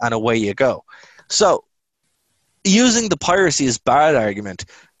crack them and away you go. So, using the piracy as bad argument,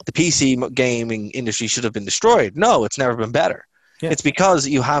 the PC gaming industry should have been destroyed. No, it's never been better. Yeah. It's because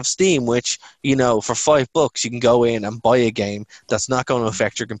you have Steam, which, for $5 you can go in and buy a game that's not going to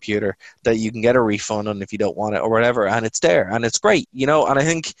affect your computer, that you can get a refund on if you don't want it or whatever, and it's there, and it's great, and I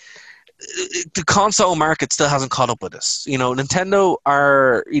think the console market still hasn't caught up with us. Nintendo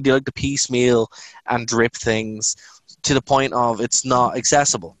are, like, the piecemeal and drip things. to the point of it's not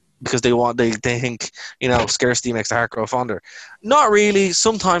accessible because they think, you know, scarcity makes the heart grow fonder. Not really.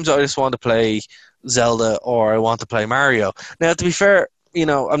 Sometimes I just want to play Zelda or I want to play Mario. Now, to be fair, you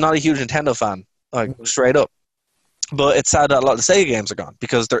know, I'm not a huge Nintendo fan, like straight up. But it's sad that a lot of the Sega games are gone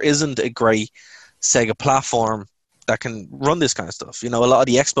because there isn't a great Sega platform that can run this kind of stuff. You know, a lot of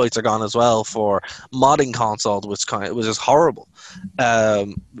the exploits are gone as well for modding consoles, which is horrible.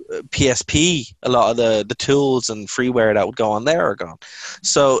 PSP, a lot of the tools and freeware that would go on there are gone.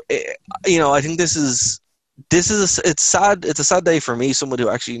 So, you know, I think it's sad. It's a sad day for me, someone who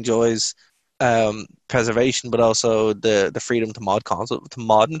actually enjoys preservation, but also the freedom to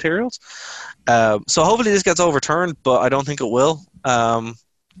mod materials. So hopefully this gets overturned, but I don't think it will.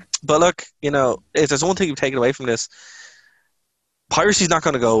 But look, you know, if there's one thing you've taken away from this, piracy's not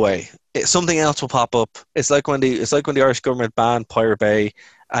going to go away. Something else will pop up. It's like when the Irish government banned Pirate Bay,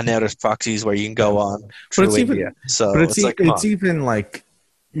 and now there's proxies where you can go on through India. It's even like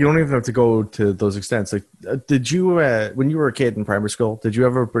you don't even have to go to those extents. Like, did you when you were a kid in primary school, did you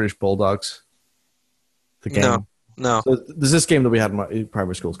ever British Bulldogs? The game? No. So there's this game that we had in my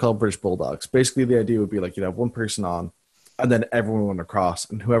primary school. It's called British Bulldogs. Basically, the idea would be like you'd have one person on, and then everyone went across,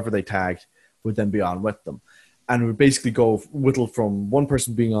 and whoever they tagged would then be on with them. And it would basically go whittle from one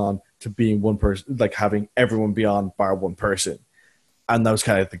person being on to being one person, like having everyone be on bar one person. And that was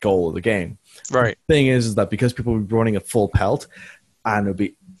kind of the goal of the game. Right. The thing is that because people would be running at full pelt and it would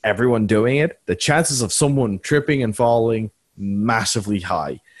be everyone doing it, the chances of someone tripping and falling massively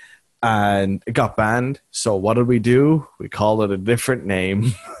high. And it got banned. So what did we do? We called it a different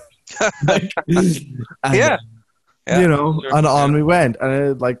name. Yeah. You know, sure. And on we went,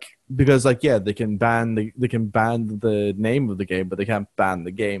 and because they can ban the name of the game, but they can't ban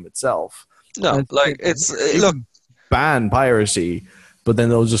the game itself. No, ban piracy, but then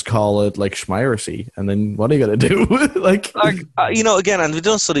they'll just call it like schmiracy, and then what are you gonna do? You know, again, and we've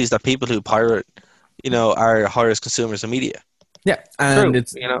done studies that people who pirate, you know, are highest consumers of media. Yeah, and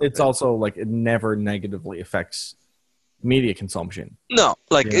True, it's also like it never negatively affects media consumption. No,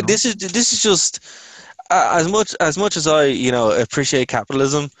 this is just. As much as I, you know, appreciate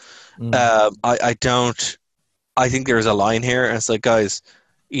capitalism, I don't. I think there's a line here, and it's like, guys,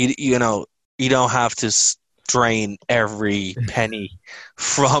 you know, you don't have to drain every penny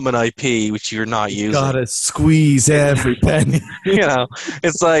from an IP which you're not using. You gotta squeeze every penny. You know,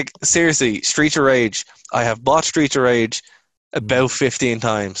 it's like, seriously, Streets of Rage. I have bought Streets of Rage about 15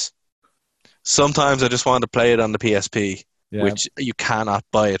 times. Sometimes I just want to play it on the PSP, which you cannot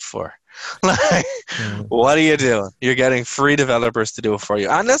buy it for. What are you doing? You're getting free developers to do it for you.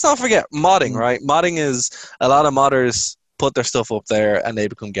 And let's not forget modding, right? Modding is a lot of modders put their stuff up there and they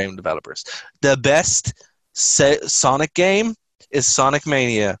become game developers. The best Sonic game is Sonic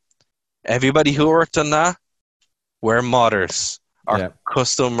Mania. Everybody who worked on that were modders,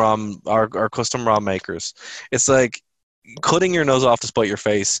 custom ROM makers. It's like cutting your nose off to spite your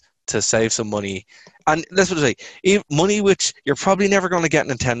face to save some money. And that's what I say, money which you're probably never going to get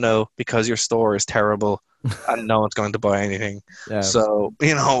Nintendo because your store is terrible and no one's going to buy anything. Yeah. So,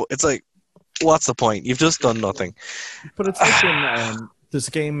 you know, it's like, what's the point? You've just done nothing. But it's like in this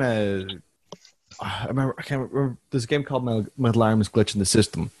game, I can't remember, there's a game called Metal Arms Glitch in the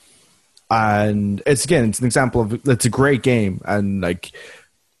System. And it's an example of, it's a great game and like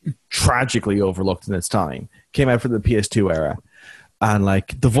tragically overlooked in its time. Came out for the PS2 era. And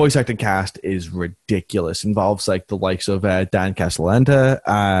like the voice acting cast is ridiculous. Involves like the likes of Dan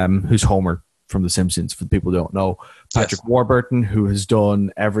Castellaneta, who's Homer from The Simpsons, for the people who don't know. Patrick Warburton, who has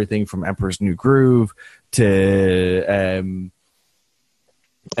done everything from Emperor's New Groove to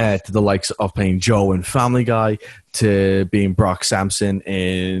the likes of playing Joe in Family Guy, to being Brock Sampson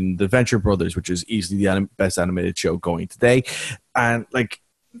in The Venture Brothers, which is easily the best animated show going today. And like,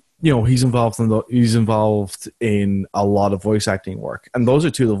 you know, he's involved in a lot of voice acting work, and those are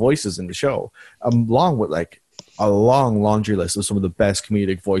two of the voices in the show, along with like a long laundry list of some of the best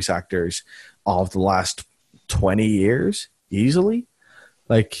comedic voice actors of the last 20 years, easily.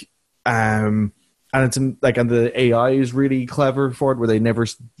 Like, and it's like, and the AI is really clever for it, where they never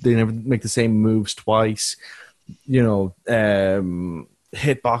make the same moves twice. You know,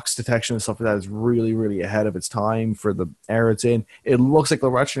 hitbox detection and stuff like that is really, really ahead of its time for the era it's in. It looks like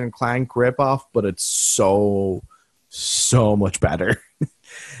the Ratchet and Clank ripoff, but it's so much better.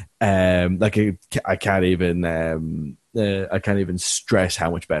 Like I can't even stress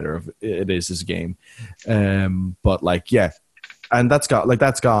how much better it is as a game. But like, yeah, and that's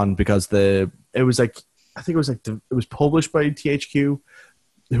gone because it was published by THQ.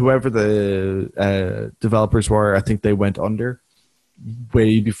 Whoever the developers were, I think they went under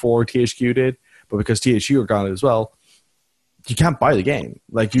way before THQ did, but because THQ are gone as well, you can't buy the game.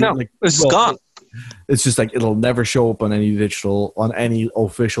 Like it's gone. It's just like it'll never show up on any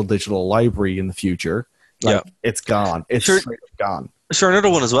official digital library in the future. Like, it's gone. It's straight up gone. Sure, another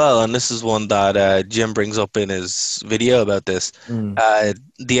one as well, and this is one that Jim brings up in his video about this. The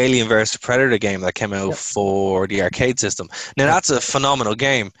Alien vs. Predator game that came out for the arcade system. Now, that's a phenomenal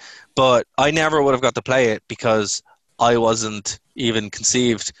game, but I never would have got to play it because I wasn't even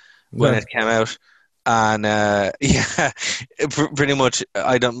conceived when it came out. And pretty much,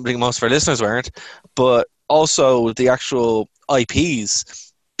 I don't think most of our listeners weren't, but also the actual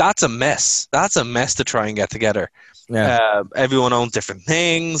IPs, that's a mess. That's a mess to try and get together. Yeah. Everyone owns different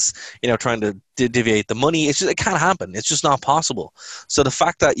things, trying to deviate the money. It can't happen. It's just not possible. So the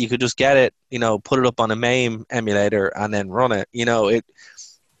fact that you could just get it, put it up on a MAME emulator and then run it,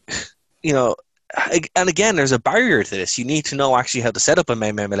 and again, there's a barrier to this. You need to know actually how to set up a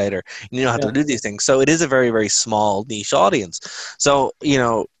MAME emulator. You know how to do these things. So it is a very, very small niche audience. So,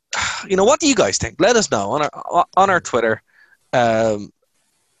 what do you guys think? Let us know on our Twitter.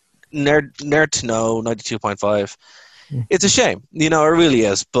 Nerd to know 92.5. It's a shame, it really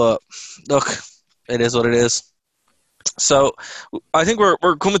is. But look, it is what it is. So I think we're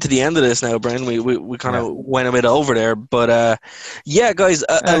coming to the end of this now, Brian. We kind of went a bit over there, but guys,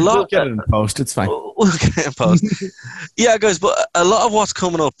 a lot. We'll get it in post. It's fine. We'll get it in post. Yeah, guys, but a lot of what's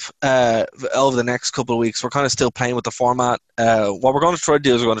coming up over the next couple of weeks, we're kind of still playing with the format. What we're going to try to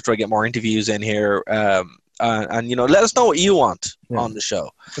do is we're going to try to get more interviews in here. And let us know what you want on the show.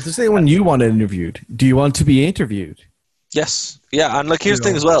 If there's anyone you want interviewed, do you want to be interviewed? Yes. Yeah, and here's the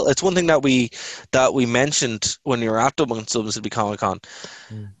thing as well. It's one thing that we mentioned when you were at Dublin Subs City Comic Con.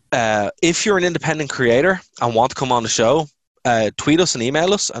 If you're an independent creator and want to come on the show, tweet us and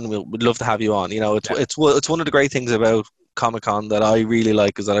email us, and we'd love to have you on. It's one of the great things about Comic-Con that I really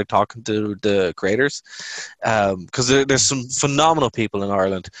like is that I'm talking to the creators, because there's some phenomenal people in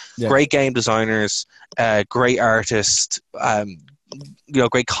Ireland, great game designers, great artists,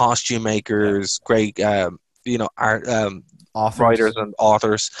 great costume makers, great art, writers and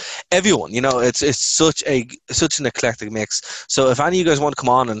authors, everyone. It's such an eclectic mix. So if any of you guys want to come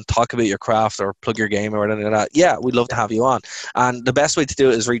on and talk about your craft or plug your game or anything like that, we'd love to have you on. And the best way to do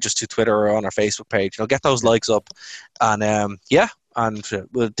it is reach us to Twitter or on our Facebook page. Get those likes up, and and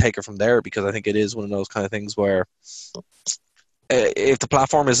we'll take it from there, because I think it is one of those kind of things where if the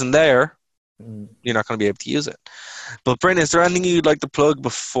platform isn't there, you're not going to be able to use it. But Bryn, is there anything you'd like to plug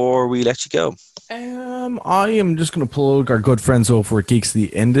before we let you go? I am just going to plug our good friends over at Geeks the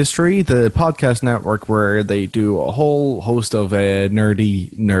Industry, the podcast network where they do a whole host of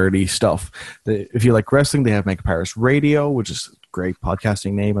nerdy stuff. If you like wrestling, they have Make Paris Radio, which is a great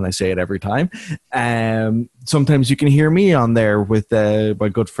podcasting name, and I say it every time. Sometimes you can hear me on there with my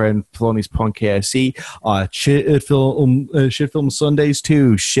good friend Polonius Punk KSC. Shit Film Sundays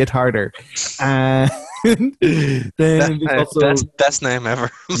too. Shit harder. Then best name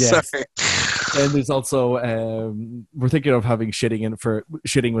ever. Yes. Sorry. And there's also we're thinking of having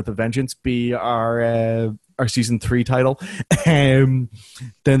Shitting with a Vengeance be our season 3 title. Then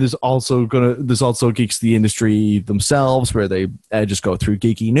there's also Geeks the Industry themselves, where they just go through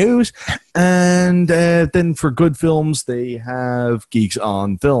geeky news, and then for good films they have Geeks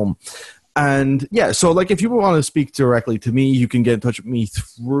on Film. And so if you want to speak directly to me, you can get in touch with me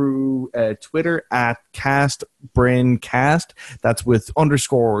through Twitter at CastBrinCast. That's with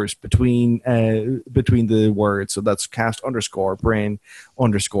underscores between the words. So that's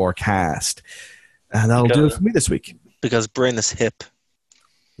cast_Brin_cast. And that'll do it for me this week. Because Brin is hip.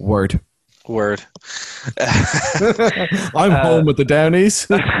 Word. I'm home with the Downies.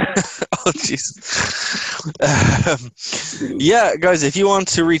 Oh, jeez. Guys, if you want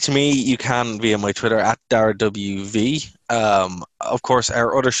to reach me, you can via my Twitter at DaraWV. Of course,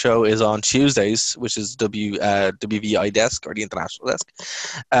 our other show is on Tuesdays, which is WVI Desk, or the International Desk.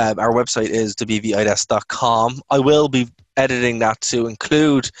 Our website is wvidesk.com. I will be editing that to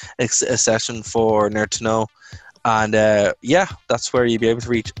include a session for Nerd to Know. And that's where you'll be able to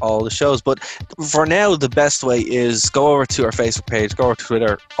reach all the shows. But for now, the best way is go over to our Facebook page, go over to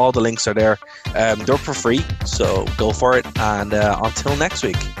Twitter. All the links are there. They're for free, so go for it. And until next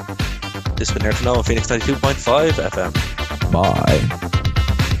week, this has been Nerd to Know on Phoenix 92.5 FM. Bye.